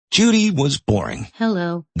Judy was boring.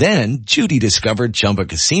 Hello. Then Judy discovered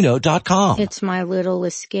XXXX36.com. It's my little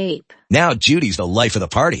escape. Now Judy's the life of the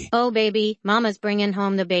party. Oh, baby, mama's bringing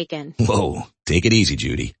home the bacon. Whoa, take it easy,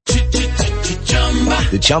 Judy.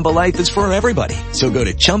 The Chumba life is for everybody. So go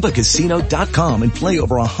to ChumbaCasino.com and play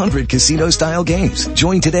over 100 casino-style games.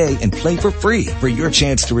 Join today and play for free for your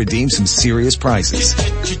chance to redeem some serious prizes.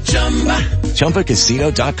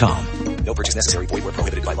 ChumbaCasino.com. No purchase necessary. Void where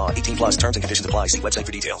prohibited by law. 18 plus terms and conditions apply. See website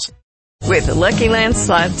for details. With the Lucky Land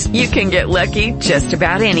Slots, you can get lucky just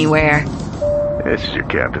about anywhere. This is your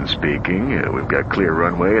captain speaking. We've got clear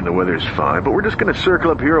runway and the weather's fine, but we're just going to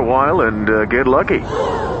circle up here a while and get lucky.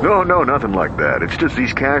 No, nothing like that. It's just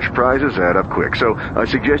these cash prizes add up quick. So I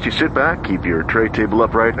suggest you sit back, keep your tray table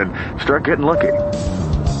upright, and start getting lucky.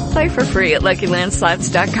 Play for free at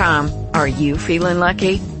LuckyLandSlots.com. Are you feeling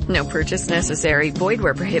lucky? No purchase necessary. Void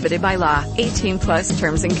where prohibited by law. 18 plus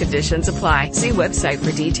terms and conditions apply. See website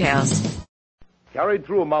for details. Carried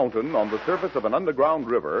through a mountain on the surface of an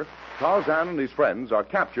underground river, Tarzan and his friends are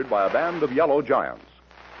captured by a band of yellow giants.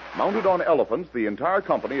 Mounted on elephants, the entire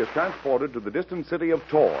company is transported to the distant city of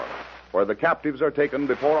Tohr, where the captives are taken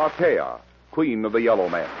before Althea, queen of the yellow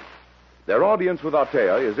men. Their audience with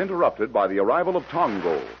Althea is interrupted by the arrival of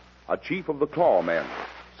Tongo, a chief of the claw men,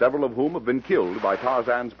 several of whom have been killed by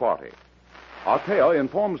Tarzan's party. Althea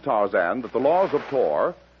informs Tarzan that the laws of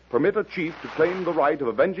Tohr permit a chief to claim the right of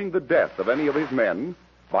avenging the death of any of his men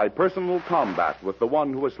by personal combat with the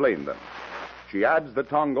one who has slain them. She adds that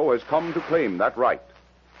Tongo has come to claim that right.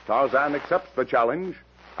 Tarzan accepts the challenge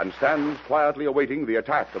and stands quietly awaiting the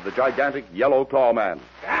attack of the gigantic yellow claw man.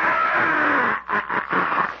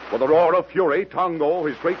 With a roar of fury, Tongo,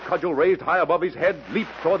 his great cudgel raised high above his head,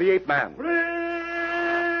 leaps toward the ape man.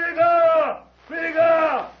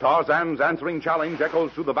 Tarzan's answering challenge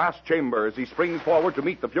echoes through the vast chamber as he springs forward to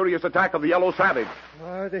meet the furious attack of the yellow savage.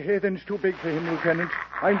 The heathen's too big for him, Lieutenant.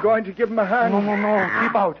 I'm going to give him a hand. No.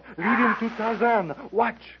 Keep out. Lead him to Tarzan.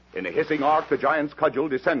 Watch. In a hissing arc, the giant's cudgel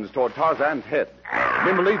descends toward Tarzan's head.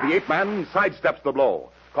 Nimbly, the ape man sidesteps the blow,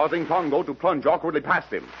 causing Tongo to plunge awkwardly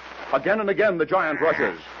past him. Again and again, the giant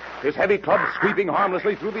rushes, his heavy club sweeping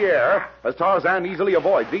harmlessly through the air as Tarzan easily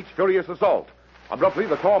avoids each furious assault. Abruptly,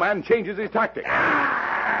 the clawman changes his tactic.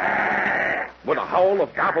 With a howl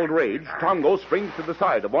of baffled rage, Tongo springs to the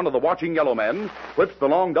side of one of the watching yellow men, whips the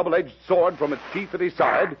long double-edged sword from its sheath at his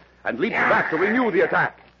side, and leaps back to renew the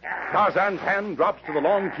attack. Tarzan's hand drops to the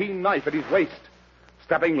long, keen knife at his waist.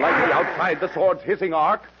 Stepping lightly outside the sword's hissing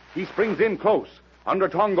arc, he springs in close, under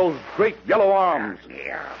Tongo's great yellow arms.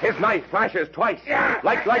 His knife flashes twice,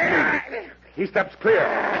 like lightning. He steps clear.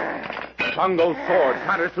 Tongo's sword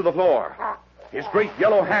clatters to the floor. His great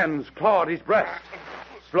yellow hands claw at his breast.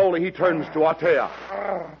 Slowly he turns to Althea.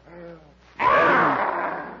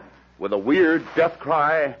 Then, with a weird death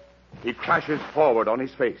cry, he crashes forward on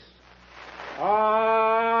his face.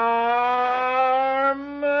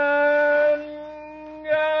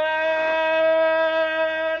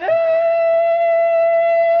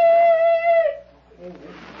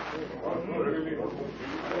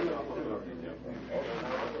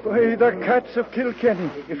 By the cats of Kilkenny,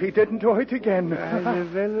 if he didn't do it again. As a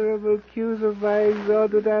venerable accuse of my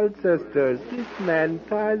exalted ancestors, this man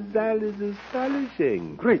Tarzan is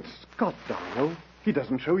astonishing. Great Scott, Darno. He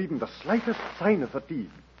doesn't show even the slightest sign of fatigue.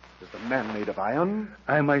 Is the man made of iron?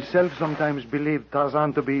 I myself sometimes believe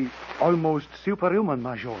Tarzan to be almost superhuman,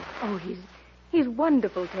 Major. Oh, he's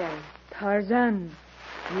wonderful, Terry. Tarzan,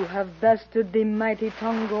 you have bested the mighty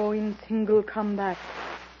Tongo in single combat.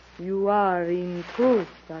 You are, in truth,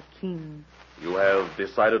 a king. You have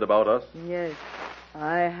decided about us? Yes,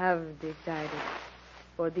 I have decided.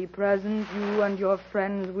 For the present, you and your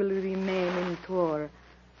friends will remain in Tohr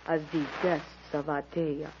as the guests of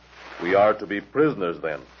Althea. We are to be prisoners,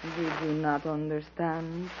 then. You do not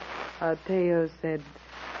understand. Althea said,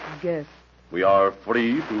 guests. We are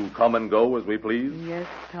free to come and go as we please? Yes,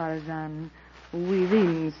 Tarzan.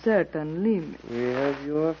 Within certain limits. We have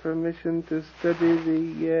your permission to study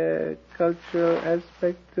the cultural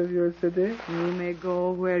aspects of your city? You may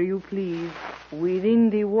go where you please, within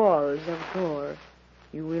the walls of Tohr.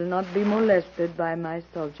 You will not be molested by my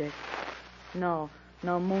subjects. Now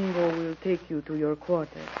Mungo will take you to your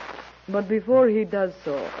quarters. But before he does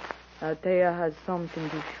so, Althea has something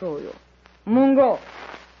to show you. Mungo,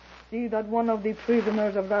 see that one of the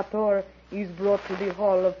prisoners of Rator is brought to the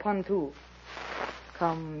hall of Pantu.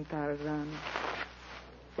 Come, Tarzan.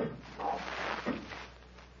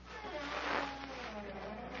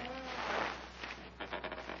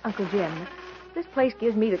 Uncle Jim, this place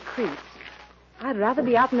gives me the creeps. I'd rather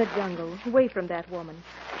be out in the jungle, away from that woman.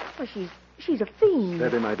 Well, She's a fiend.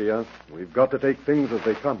 Steady, my dear. We've got to take things as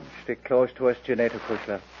they come. Stick close to us, Janetta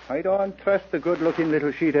Kushler. I don't trust the good-looking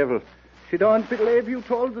little she-devil. She don't believe you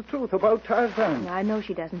told the truth about Tarzan. I know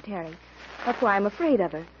she doesn't, Terry. That's why I'm afraid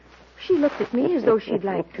of her. She looked at me as though she'd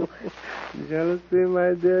like to. Jealousy,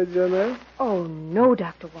 my dear Jenna? Oh, no,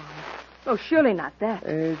 Dr. Wong. Oh, surely not that.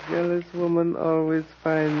 A jealous woman always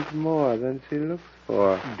finds more than she looks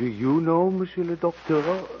for. Do you know, Monsieur le Docteur,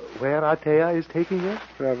 where Atea is taking us?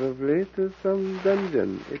 Probably to some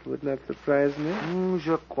dungeon. It would not surprise me.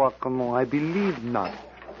 Je crois que non. I believe not.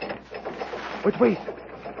 But wait.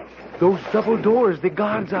 Those double doors, the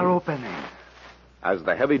guards are opening. As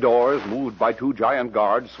the heavy doors, moved by two giant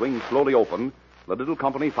guards, swing slowly open, the little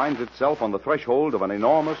company finds itself on the threshold of an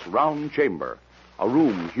enormous round chamber, a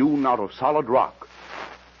room hewn out of solid rock.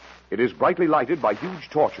 It is brightly lighted by huge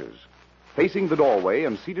torches. Facing the doorway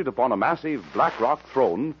and seated upon a massive black rock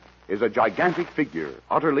throne is a gigantic figure,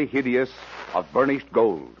 utterly hideous, of burnished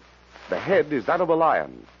gold. The head is that of a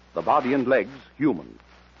lion, the body and legs human.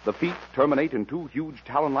 The feet terminate in two huge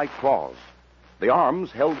talon-like claws. The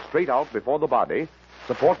arms, held straight out before the body,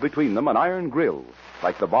 support between them an iron grill,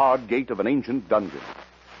 like the barred gate of an ancient dungeon.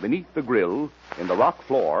 Beneath the grill, in the rock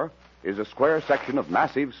floor, is a square section of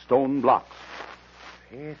massive stone blocks.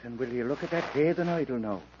 Faith, and will you look at that heathen idol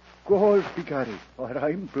now? Gold, bigary, or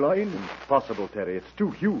I'm blind. Impossible, Terry. It's too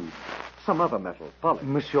huge. Some other metal, polished.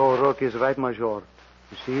 Monsieur O'Rourke is right, Major.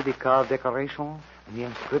 You see the carved decoration and the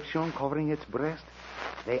inscription covering its breast?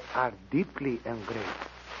 They are deeply engraved.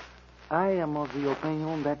 I am of the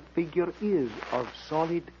opinion that figure is of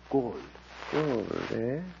solid gold. Gold,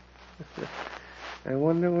 eh? I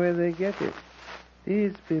wonder where they get it.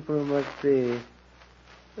 These people must be...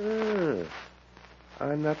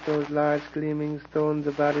 are not those large gleaming stones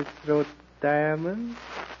about its throat diamonds?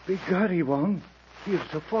 Bigary, Wong.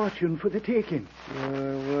 Here's a fortune for the taking.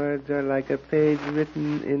 Your words are like a page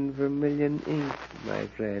written in vermilion ink, my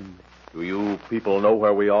friend. Do you people know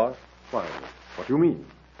where we are? Why, what do you mean?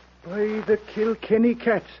 By the Kilkenny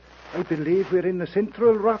cats. I believe we're in the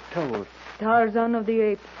central rock tower. Tarzan of the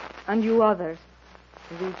Apes, and you others.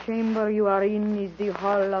 The chamber you are in is the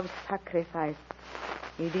hall of sacrifice.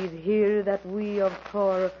 It is here that we of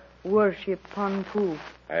Thor worship Pantu.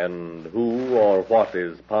 And who or what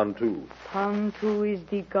is Pantu? Pantu is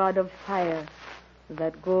the god of fire.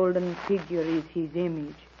 That golden figure is his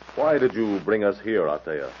image. Why did you bring us here,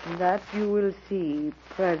 Atea? That you will see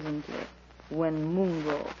presently, when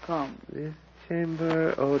Mungo comes. This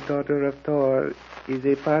chamber, O daughter of Thor, is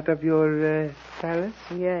a part of your palace?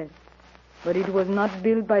 Yes, but it was not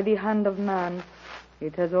built by the hand of man.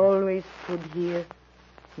 It has always stood here.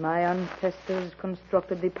 My ancestors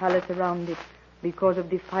constructed the palace around it because of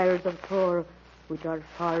the fires of Thor, which are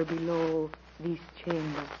far below this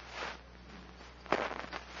chamber.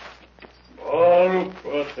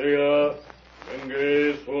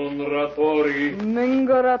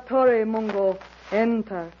 Mengaratore, Mungo.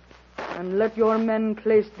 Enter, and let your men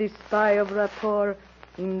place the spy of Rator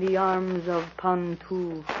in the arms of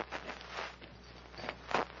Pantu.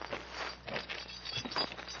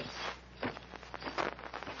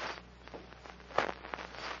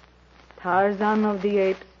 Tarzan of the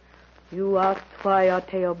Apes, you asked why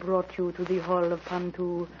Atea brought you to the hall of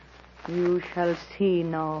Pantu. You shall see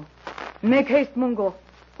now. Make haste, Mungo.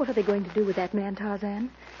 What are they going to do with that man,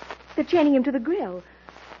 Tarzan? They're chaining him to the grill.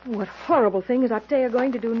 What horrible thing is Atea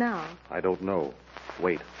going to do now? I don't know.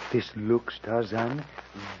 Wait. This looks, Tarzan,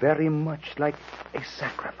 very much like a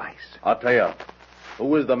sacrifice. Atea,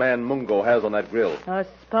 who is the man Mungo has on that grill? A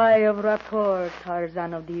spy of Rator,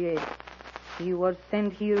 Tarzan of the Apes. He was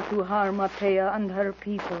sent here to harm Atea and her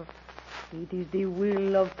people. It is the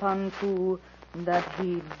will of Pantu that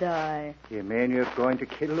he die. You mean you're going to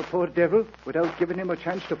kill the poor devil without giving him a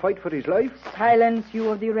chance to fight for his life? Silence, you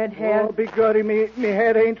of the red hair. Oh, biggory, me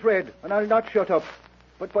hair ain't red, and I'll not shut up.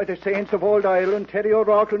 But by the saints of old Ireland, Terry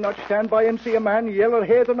O'Rourke will not stand by and see a man, yellow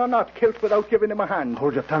heathen or not, killed without giving him a hand.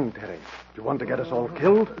 Hold your tongue, Terry. You want to get us all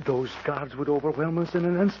killed? Those guards would overwhelm us in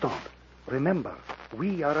an instant. Remember,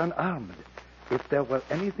 we are unarmed. If there were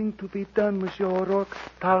anything to be done, Monsieur O'Rourke,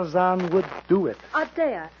 Tarzan would do it.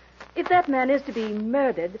 Atea, if that man is to be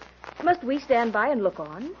murdered, must we stand by and look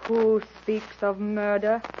on? Who speaks of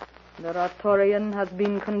murder? The Ratorian has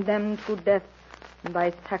been condemned to death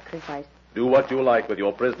by sacrifice. Do what you like with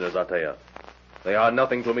your prisoners, Atea. They are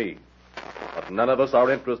nothing to me. But none of us are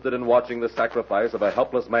interested in watching the sacrifice of a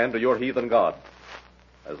helpless man to your heathen god.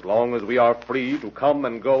 As long as we are free to come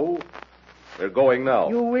and go, we're going now.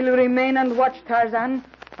 You will remain and watch, Tarzan,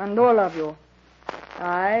 and all of you.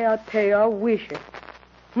 I, Atea, wish it.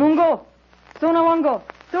 Mungo, Sunawango,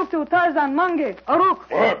 Tuktu, Tarzan, Mange, Aruk.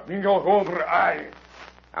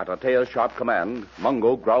 At Atea's sharp command,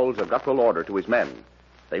 Mungo growls a guttural order to his men.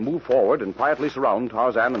 They move forward and quietly surround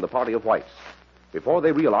Tarzan and the party of whites. Before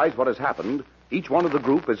they realize what has happened, each one of the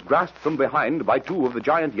group is grasped from behind by two of the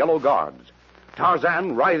giant yellow guards.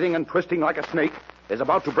 Tarzan, writhing and twisting like a snake, is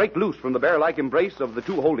about to break loose from the bear-like embrace of the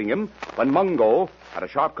two holding him when Mungo, at a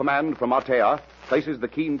sharp command from Atea, places the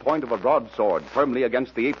keen point of a broadsword firmly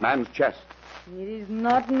against the ape-man's chest. It is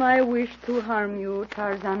not my wish to harm you,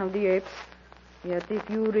 Tarzan of the Apes. Yet if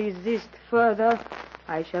you resist further,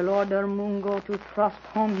 I shall order Mungo to thrust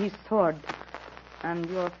home his sword. And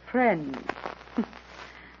your friend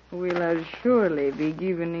will as surely be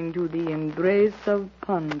given into the embrace of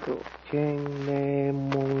Panto.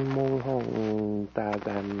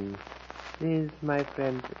 Tarzan. Please, my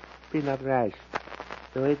friend, be not rash.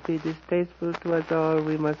 Though it be distasteful to us all,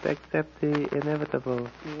 we must accept the inevitable.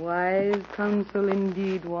 Wise counsel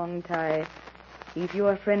indeed, Wong Tai. If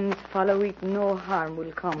your friends follow it, no harm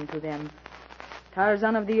will come to them.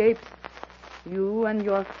 Tarzan of the Apes, you and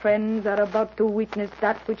your friends are about to witness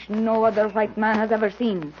that which no other white man has ever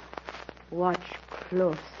seen. Watch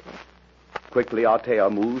closely. Quickly,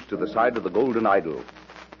 Atea moves to the side of the golden idol.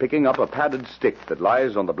 Picking up a padded stick that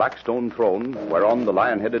lies on the black stone throne, whereon the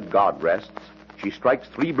lion-headed god rests, she strikes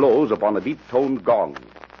 3 blows upon a deep-toned gong.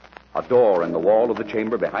 A door in the wall of the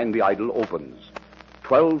chamber behind the idol opens.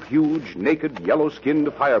 12 huge, naked,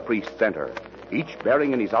 yellow-skinned fire priests enter, each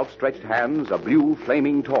bearing in his outstretched hands a blue,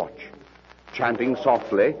 flaming torch. Chanting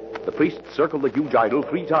softly, the priests circle the huge idol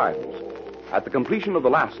 3 times. At the completion of the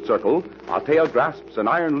last circle, Atea grasps an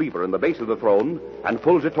iron lever in the base of the throne and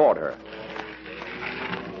pulls it toward her.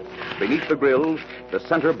 Beneath the grills, the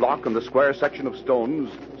center block and the square section of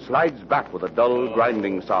stones slides back with a dull,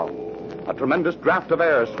 grinding sound. A tremendous draft of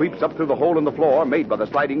air sweeps up through the hole in the floor made by the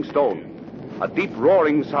sliding stone. A deep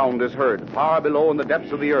roaring sound is heard far below in the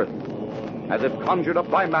depths of the earth. As if conjured up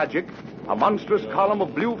by magic, a monstrous column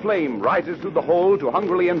of blue flame rises through the hole to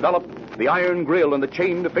hungrily envelop the iron grill and the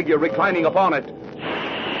chained figure reclining upon it.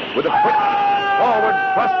 With a quick forward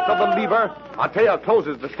thrust of the lever, Atea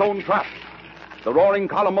closes the stone trap. The roaring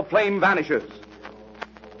column of flame vanishes.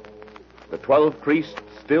 The 12 priests,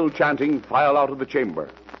 still chanting, file out of the chamber.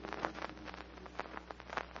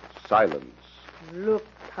 Silence. Look,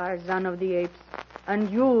 Tarzan of the Apes, and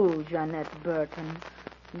you, Jeanette Burton.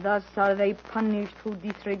 Thus are they punished who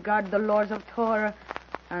disregard the laws of Tohr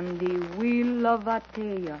and the will of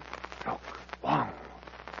Atea. Look, Wong.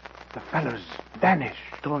 The fellows vanish.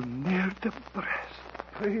 Down near the breast.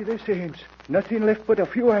 Pray the saints. Nothing left but a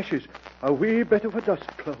few ashes. A wee bit of a dust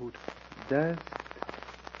cloud. Dust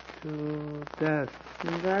to dust.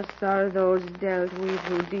 Thus are those dealt with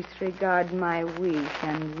who disregard my wish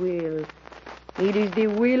and will. It is the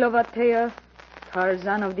will of Atea,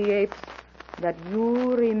 Tarzan of the Apes, that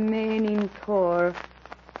you remain in Tohr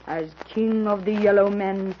as king of the yellow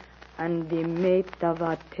men and the mate of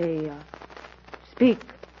Atea. Speak.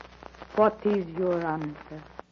 What is your answer?